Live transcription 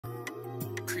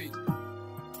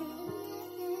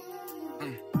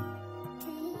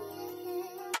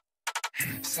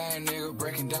same nigga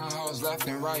breaking down hoes left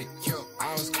and right. Yo,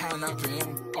 I was counting up for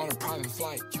him on a private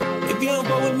flight. If you don't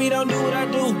go with me, don't do what I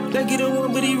do. They get a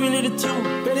one, but he really the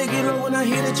two. Better get low when I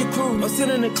hear that your crew. I'm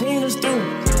sitting the cleaners through.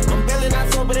 I'm barely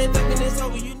not sober, they thinking it's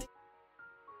over. You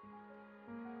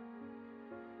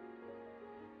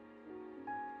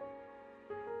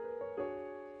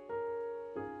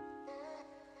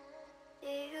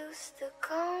used to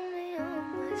call me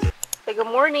on my... Hey, good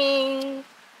morning.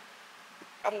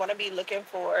 I'm gonna be looking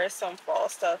for some fall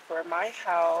stuff for my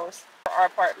house, for our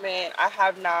apartment. I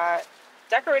have not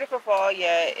decorated for fall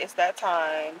yet. It's that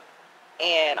time,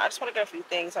 and I just want to get a few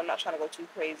things. I'm not trying to go too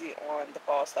crazy on the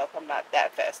fall stuff. I'm not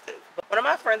that festive. But one of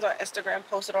my friends on Instagram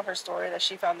posted on her story that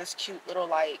she found this cute little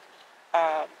like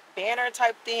banner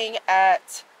type thing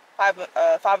at Five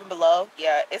and Below.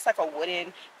 Yeah, it's like a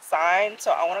wooden sign,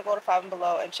 so I want to go to Five and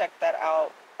Below and check that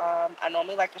out. I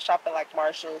normally like to shop at like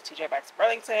Marshalls, TJ Maxx,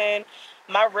 Burlington.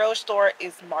 My real store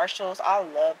is Marshalls. I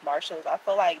love Marshalls. I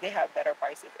feel like they have better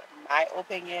prices in my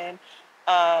opinion.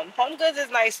 Home Goods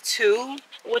is nice too,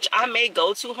 which I may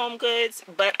go to Home Goods,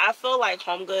 but I feel like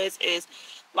Home Goods is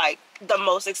like the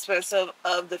most expensive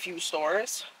of the few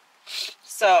stores.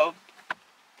 So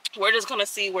we're just gonna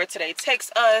see where today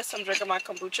takes us. I'm drinking my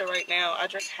kombucha right now. I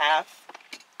drink half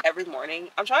every morning.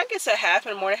 I'm trying to get to half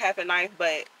in the morning, half at night,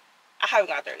 but I haven't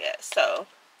got there yet. So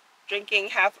drinking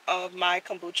half of my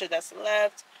kombucha that's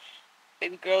left.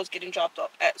 Baby girl's getting dropped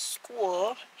off at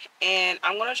school, and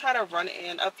I'm gonna try to run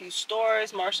in a few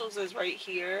stores. Marshall's is right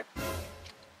here.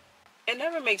 It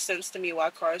never makes sense to me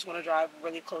why cars want to drive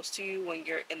really close to you when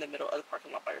you're in the middle of the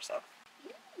parking lot by yourself.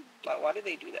 Like, why do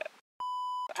they do that?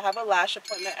 I have a lash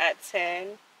appointment at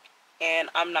 10, and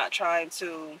I'm not trying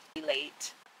to be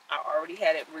late. I already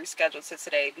had it rescheduled to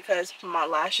today because my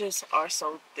lashes are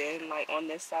so thin, like on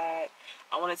this side.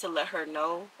 I wanted to let her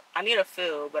know. I need a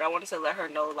fill, but I wanted to let her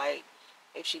know, like,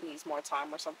 if she needs more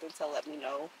time or something, to let me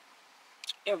know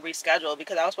and reschedule,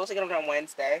 because I was supposed to get them on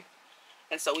Wednesday,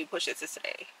 and so we pushed it to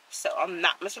today. So I'm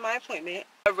not missing my appointment.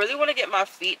 I really want to get my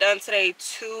feet done today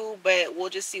too, but we'll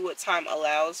just see what time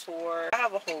allows for. I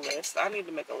have a whole list. I need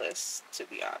to make a list, to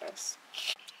be honest,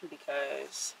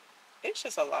 because it's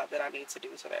just a lot that I need to do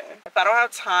today. If I don't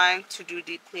have time to do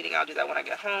deep cleaning, I'll do that when I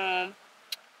get home.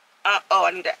 Oh,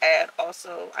 I need to add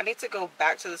also, I need to go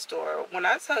back to the store. When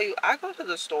I tell you, I go to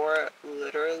the store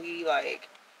literally like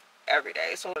every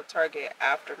day. So to Target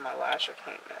after my lash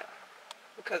appointment,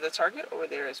 because the Target over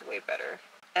there is way better.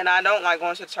 And I don't like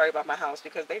going to the Target by my house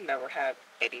because they never have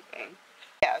anything.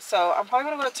 Yeah, so I'm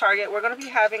probably gonna go to Target. We're gonna be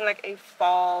having like a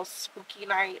fall spooky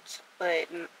night, but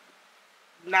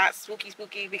not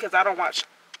spooky because I don't watch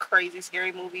crazy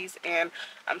scary movies, and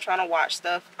I'm trying to watch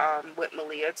stuff with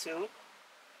Malia too.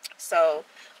 So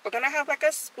we're gonna have like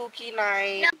a spooky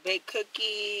night, bake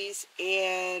cookies,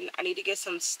 and I need to get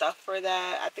some stuff for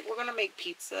that. I think we're gonna make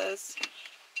pizzas.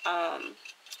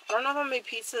 I don't know if I'm gonna make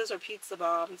pizzas or pizza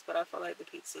bombs, but I feel like the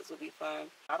pizzas will be fun.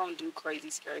 I don't do crazy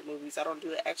scary movies. I don't do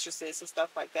The Exorcist and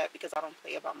stuff like that because I don't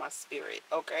play about my spirit,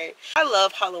 okay? I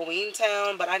love Halloween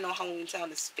Town, but I know Halloween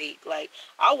Town is fake. Like,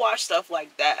 I'll watch stuff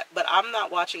like that, but I'm not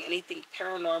watching anything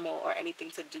paranormal or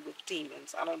anything to do with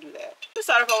demons. I don't do that. I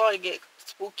decided if I want to get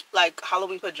spooky, like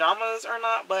Halloween pajamas or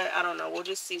not, but I don't know. We'll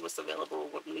just see what's available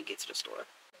when we get to the store.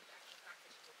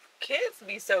 Kids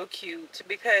be so cute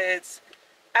because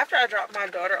after I dropped my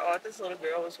daughter off, this little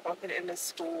girl was walking into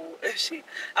school, and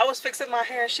I was fixing my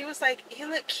hair, and she was like, "You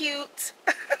look cute."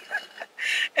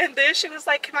 And then she was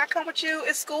like, "Can I come with you?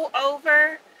 Is school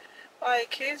over?"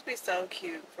 Like, kids be so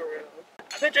cute, for real.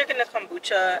 I've been drinking the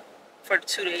kombucha for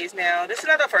 2 days now. This is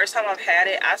not the first time I've had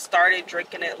it. I started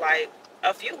drinking it like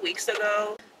a few weeks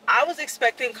ago. I was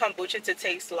expecting kombucha to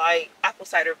taste like apple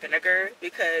cider vinegar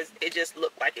because it just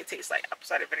looked like it tastes like apple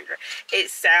cider vinegar.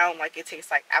 It sounds like it tastes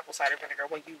like apple cider vinegar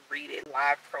when you read it,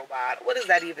 live probiotic. What does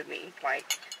that even mean?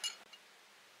 Like,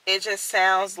 it just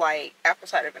sounds like apple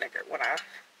cider vinegar when I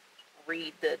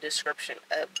read the description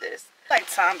of this. Like,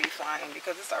 time be flying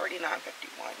because it's already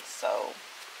 9:51. So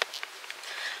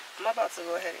I'm about to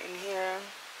go ahead in here.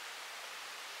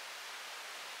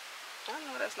 I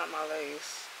know that's not my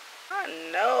lace. I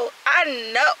know. I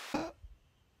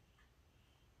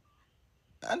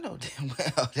know damn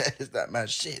well that is not my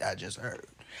shit I just heard.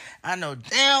 I know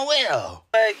damn well.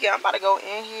 But yeah, I'm about to go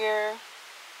in here.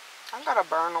 I got a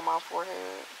burn on my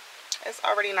forehead. It's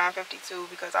already 9:52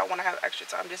 because I want to have extra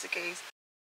time just in case.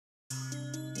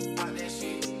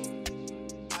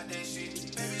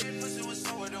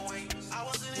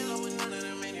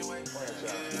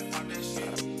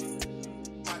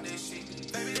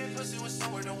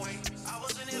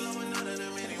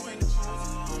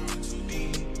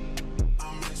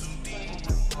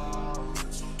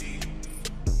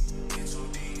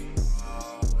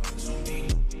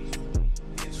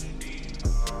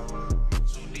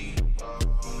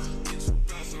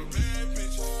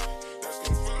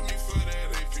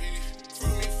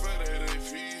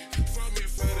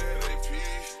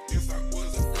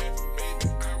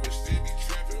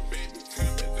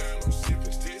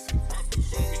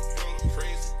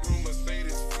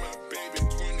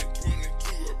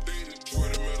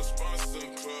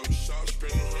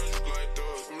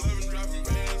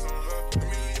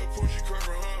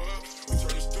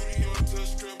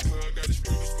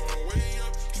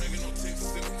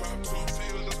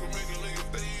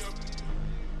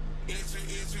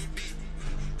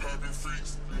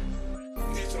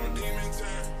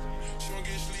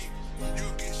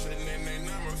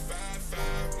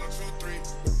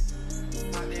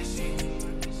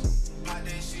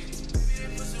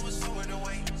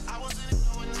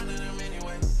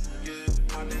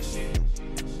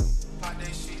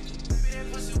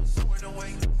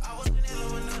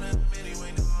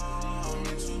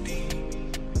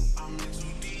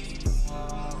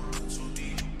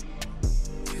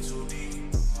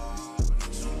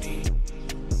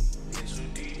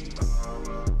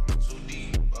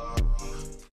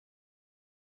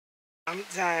 I'm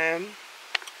done.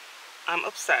 I'm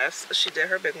obsessed. She did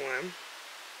her big one.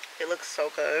 It looks so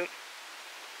good.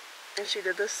 And she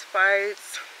did the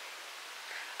spikes.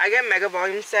 I get mega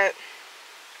volume set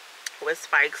with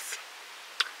spikes.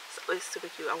 So it's super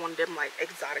cute. I wanted them like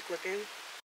exotic looking.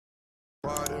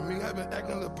 Pardon me, I've been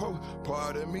acting a little po.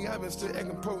 Pardon me, I've been still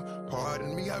acting po.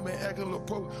 Pardon me, I've been acting a little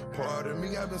po. Pardon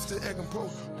me, I've been still acting po.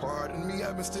 Pardon me,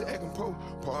 I've been still acting po.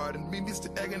 Pardon me, be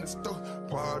still acting the store.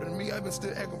 Pardon me, I've been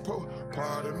still acting po.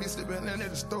 Pardon me, still been in at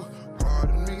the store.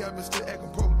 Pardon me, I've been still acting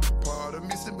po. Pardon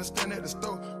me, still been standing at the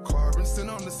store. Carbon sitting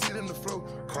on the seat in the floor.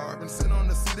 Carbon sitting on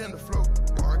the seat in the floor.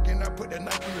 Barking, I put that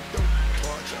knife in the door.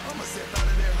 Torture, I'ma set out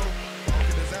of that hoe.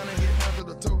 Walking designer, hit down to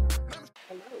the toe.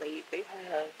 Am I late? They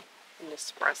have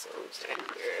Nespressos in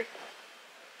here.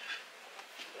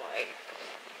 Like,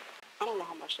 I don't know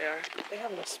how much they are. They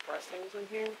have Nespressos in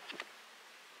here.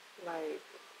 Like,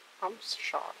 I'm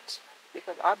shocked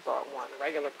because I bought one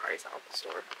regular price out the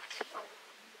store.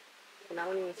 And I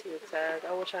don't even see the tag.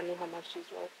 I wish I knew how much these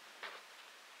were.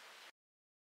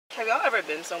 Have y'all ever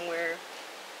been somewhere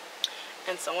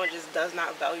and someone just does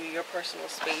not value your personal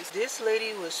space? This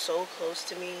lady was so close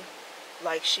to me.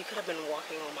 Like, she could have been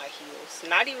walking on my heels.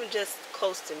 Not even just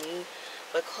close to me,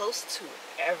 but close to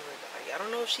everybody. I don't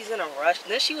know if she's in a rush.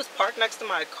 And then she was parked next to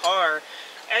my car.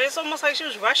 And it's almost like she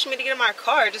was rushing me to get in my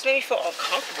car. It just made me feel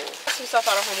uncomfortable. Some stuff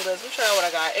out of Home Goods. Let me show you what I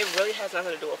got. It really has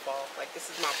nothing to do with fall. Like, this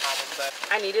is my problem. But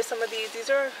I needed some of these. These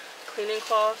are cleaning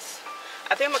cloths.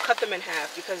 I think I'm going to cut them in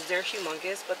half because they're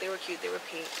humongous. But they were cute. They were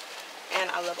pink. And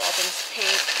I love all things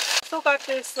pink. Still got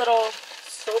this little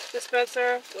soap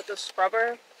dispenser with a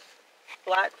scrubber.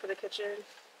 Black for the kitchen.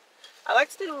 I like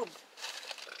to do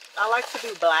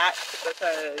black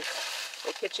because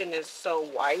the kitchen is so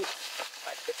white.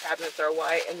 Like, the cabinets are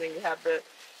white, and then you have the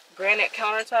granite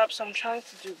countertop. So I'm trying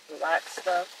to do black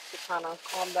stuff to kind of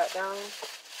calm that down.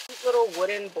 This little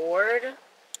wooden board.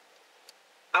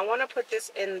 I want to put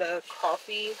this in the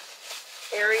coffee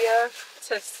area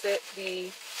to sit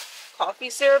the coffee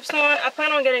syrups on. I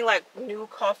plan on getting like new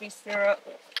coffee syrup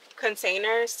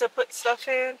containers to put stuff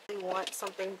in. I want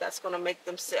something that's going to make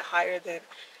them sit higher than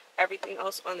everything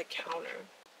else on the counter.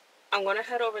 I'm going to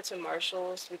head over to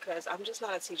Marshall's because I'm just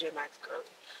not a TJ Maxx girl.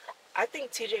 I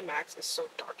think TJ Maxx is so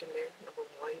dark in there, number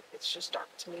one. It's just dark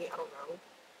to me. I don't know.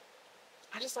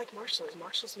 I just like Marshall's.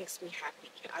 Marshall's makes me happy.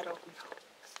 I don't know.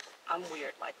 I'm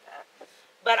weird like that.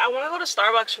 But I want to go to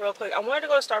Starbucks real quick. I wanted to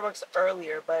go to Starbucks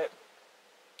earlier, but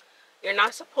you're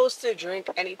not supposed to drink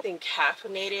anything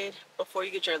caffeinated before you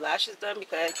get your lashes done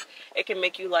because it can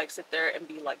make you like sit there and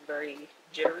be like very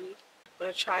jittery. I'm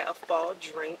gonna try a fall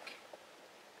drink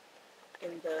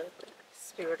in the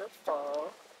spirit of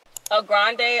fall. A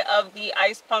grande of the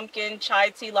iced pumpkin chai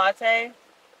tea latte.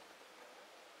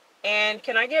 And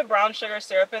can I get brown sugar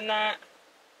syrup in that?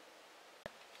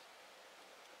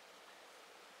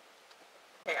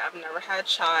 Okay, I've never had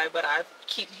chai, but I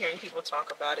keep hearing people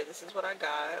talk about it. This is what I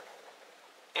got.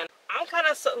 And I'm kind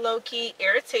of low-key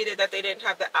irritated that they didn't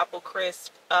have the apple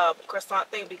crisp croissant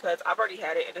thing because I've already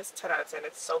had it and it's 10 out of 10.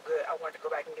 It's so good. I wanted to go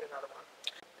back and get another one.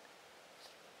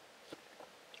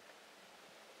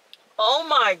 Oh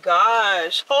my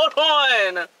gosh. Hold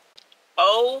on.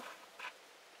 Oh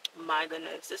my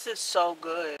goodness. This is so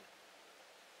good.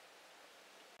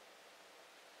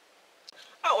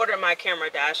 I ordered my camera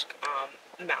dash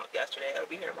mount yesterday. It'll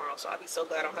be here tomorrow, so I'll be so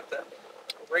glad I don't have to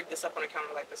rig this up on a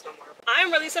counter like this no more. I'm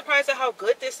really surprised at how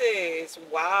good this is.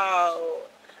 Wow.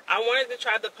 I wanted to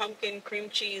try the pumpkin cream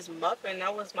cheese muffin.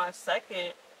 That was my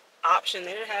second option.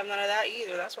 They didn't have none of that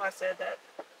either. That's why I said that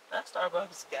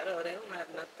Starbucks ghetto. They don't have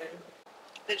nothing.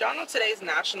 Did y'all know today's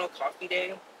National Coffee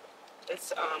Day? It's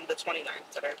the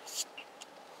 29th today.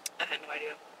 I had no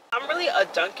idea. I'm really a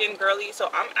Dunkin' girly, so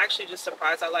I'm actually just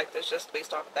surprised I like this just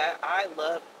based off of that. I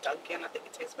love Dunkin'. I think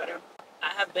it tastes better. I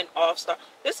have been off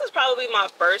This is probably my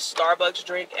first Starbucks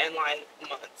drink in like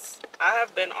months. I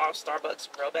have been off Starbucks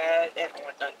real bad and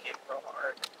on Dunkin' real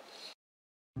hard.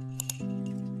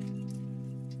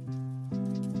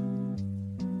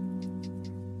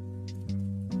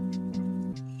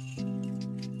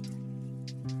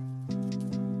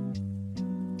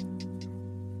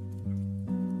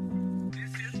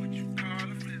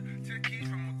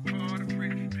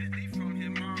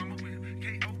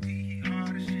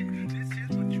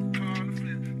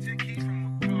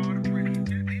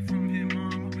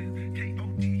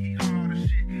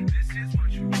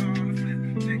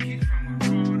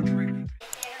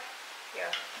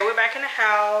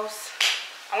 House.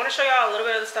 I want to show y'all a little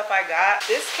bit of the stuff I got.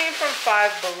 This came from Five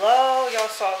Below.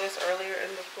 Y'all saw this earlier in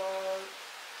the vlog.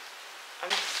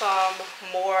 Some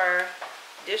more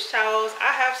dish towels.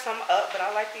 I have some up, but I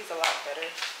like these a lot better.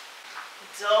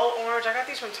 so orange. I got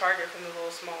these from Target from the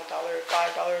little small $5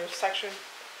 section.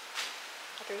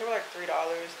 I think they were like $3. I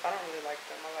don't really like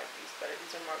them. I like these better.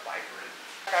 These are more vibrant.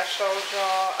 Like I showed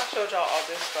y'all all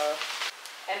this stuff.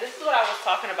 And this is what I was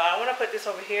talking about. I want to put this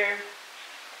over here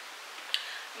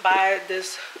by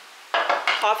this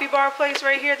coffee bar place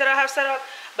right here that I have set up.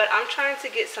 But I'm trying to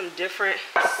get some different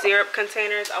syrup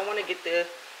containers. I want to get the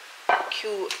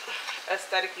cute,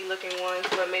 aesthetic-y looking ones,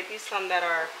 but maybe some that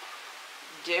are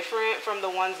different from the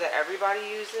ones that everybody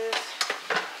uses.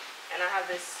 And I have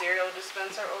this cereal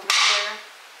dispenser over here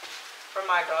for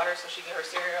my daughter so she get her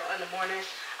cereal in the morning.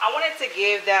 I wanted to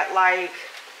give that like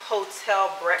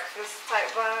hotel breakfast type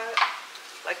vibe,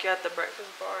 like you're at the breakfast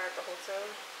bar at the hotel.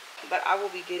 But I will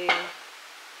be getting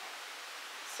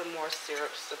some more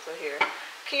syrups to put here.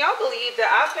 Can y'all believe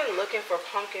that I've been looking for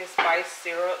pumpkin spice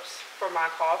syrups for my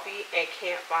coffee and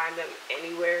can't find them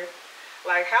anywhere?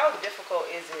 Like, how difficult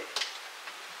is it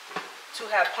to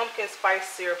have pumpkin spice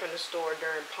syrup in the store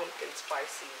during pumpkin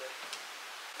spice season?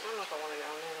 I don't know if I want it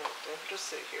down there. I'll just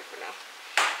sit here for now.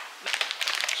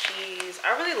 Cheese.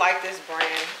 I really like this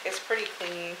brand. It's pretty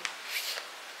clean.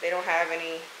 They don't have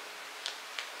any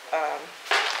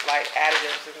like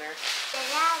additives in there. The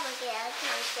Abigail's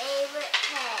my favorite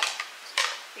pet.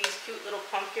 These cute little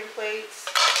pumpkin plates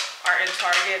are in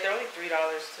Target. They're only $3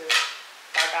 too.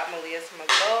 I got Malia some of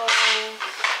those.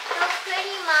 So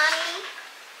pretty, Mommy.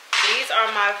 These are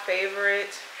my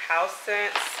favorite house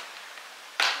scents.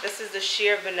 This is the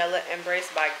Sheer Vanilla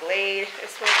Embrace by Glade. It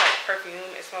smells like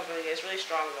perfume. It smells really good. It's really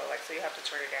strong though, like, so you have to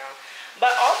turn it down.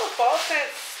 But all the fall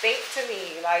scents stink to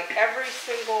me, like every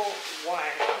single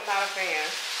one. I'm not a fan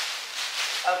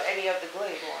of any of the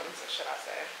Glade ones, should I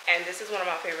say. And this is one of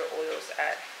my favorite oils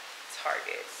at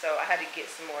Target, so I had to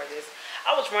get some more of this.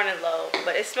 I was running low,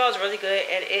 but it smells really good,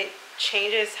 and it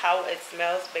changes how it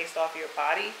smells based off your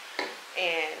body,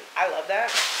 and I love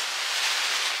that.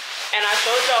 And I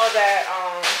showed y'all that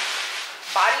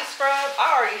body scrub.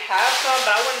 I already have some,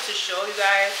 but I wanted to show you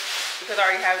guys because I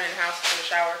already have it in the house in the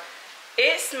shower.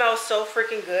 It smells so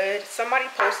freaking good. Somebody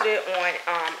posted it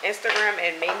on Instagram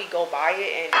and made me go buy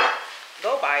it, and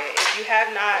go buy it. If you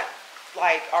have not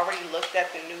like already looked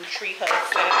at the new Tree Hut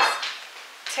scents,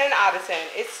 10 out of 10.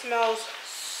 It smells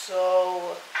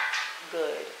so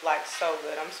good, like so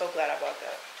good. I'm so glad I bought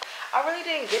that. I really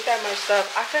didn't get that much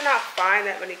stuff. I could not find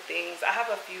that many things. I have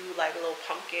a few like little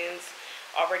pumpkins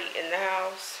already in the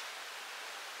house,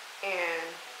 and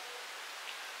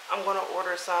I'm gonna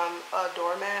order some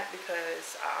doormat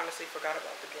because I honestly forgot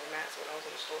about the doormats when I was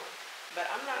in the store. But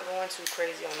I'm not going too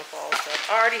crazy on the fall stuff.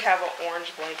 I already have an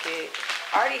orange blanket.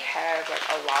 I already have like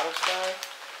a lot of stuff,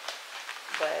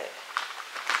 but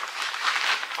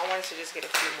I wanted to just get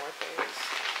a few more things.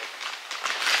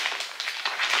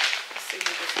 Let's see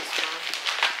who this is from.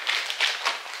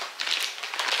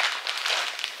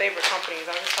 Favorite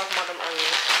companies. I was just talking about them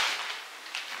earlier.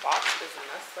 Box is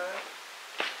messed up.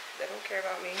 They don't care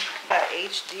about me. Got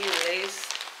HD lace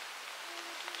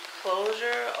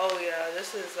closure. Oh yeah,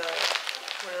 this is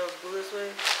one of those glueless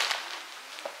wigs.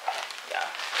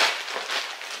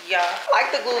 Yeah, I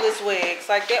like the glueless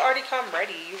wigs. Like, they already come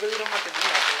ready. You really don't have to do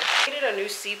nothing. I needed a new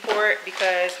Seaport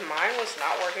because mine was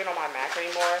not working on my Mac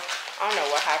anymore. I don't know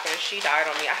what happened. She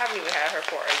died on me. I haven't even had her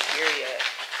for a year yet.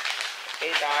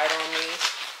 It died on me.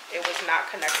 It was not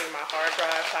connecting my hard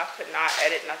drive, so I could not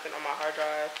edit nothing on my hard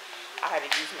drive. I had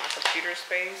to use my computer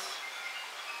space.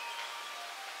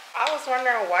 I was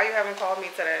wondering why you haven't called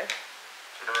me today.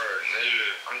 Bruh,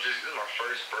 nigga, this is my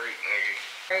first break, nigga.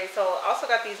 Alright, so I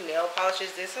also got these nail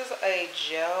polishes. This is a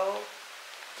gel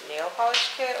nail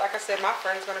polish kit. Like I said, my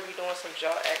friend's gonna be doing some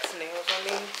gel X nails on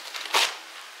me.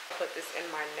 I'll put this in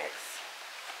my next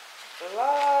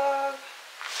vlog.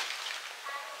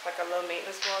 It's like a little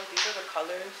maintenance vlog. These are the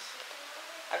colors.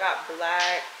 I got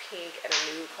black, pink, and a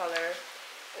nude color.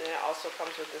 And then it also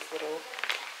comes with this little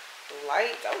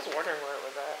light. I was wondering where it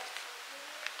was at.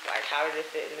 Like, how did it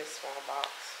fit in this small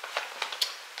box?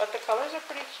 But the colors are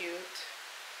pretty cute.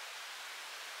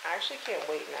 I actually can't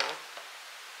wait now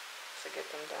to get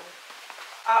them done.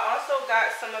 I also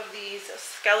got some of these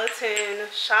skeleton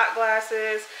shot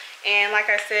glasses, and like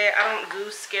I said, I don't do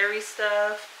scary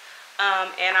stuff,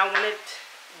 and I wanted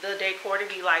the decor to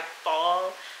be like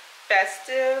fall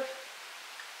festive.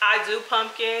 I do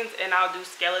pumpkins and I'll do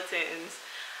skeletons.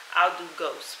 I'll do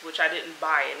ghosts, which I didn't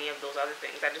buy any of those other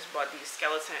things. I just bought these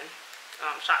skeleton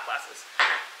shot glasses.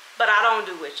 But I don't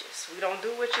do witches. We don't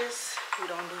do witches. We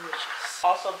don't do witches.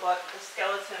 Also bought the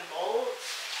skeleton molds.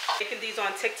 Making these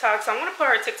on TikTok. So I'm going to put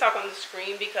her TikTok on the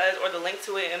screen because, or the link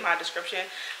to it in my description,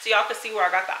 so y'all can see where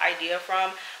I got the idea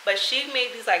from. But she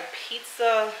made these like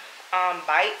pizza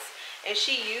bites, and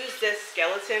she used this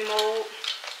skeleton mold,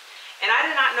 and I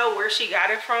did not know where she got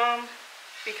it from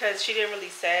because she didn't really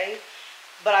say,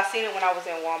 but I seen it when I was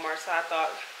in Walmart, so I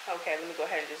thought, okay, let me go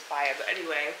ahead and just buy it. But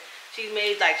anyway, she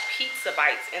made like pizza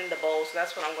bites in the bowl, so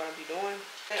that's what I'm going to be doing.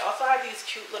 They also have these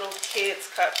cute little kids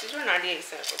cups. These were 98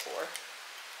 cents before.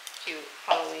 Cute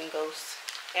Halloween ghosts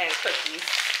and cookies.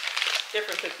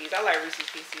 Different cookies. I like Reese's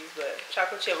Pieces, but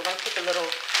chocolate chip. We're going to put the little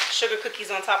sugar cookies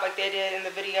on top like they did in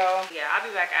the video. Yeah, I'll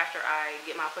be back after I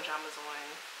get my pajamas on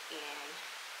and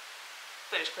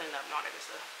finish cleaning up and all that good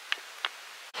stuff.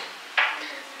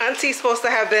 Auntie's supposed to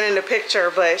have been in the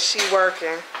picture, but she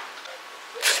working.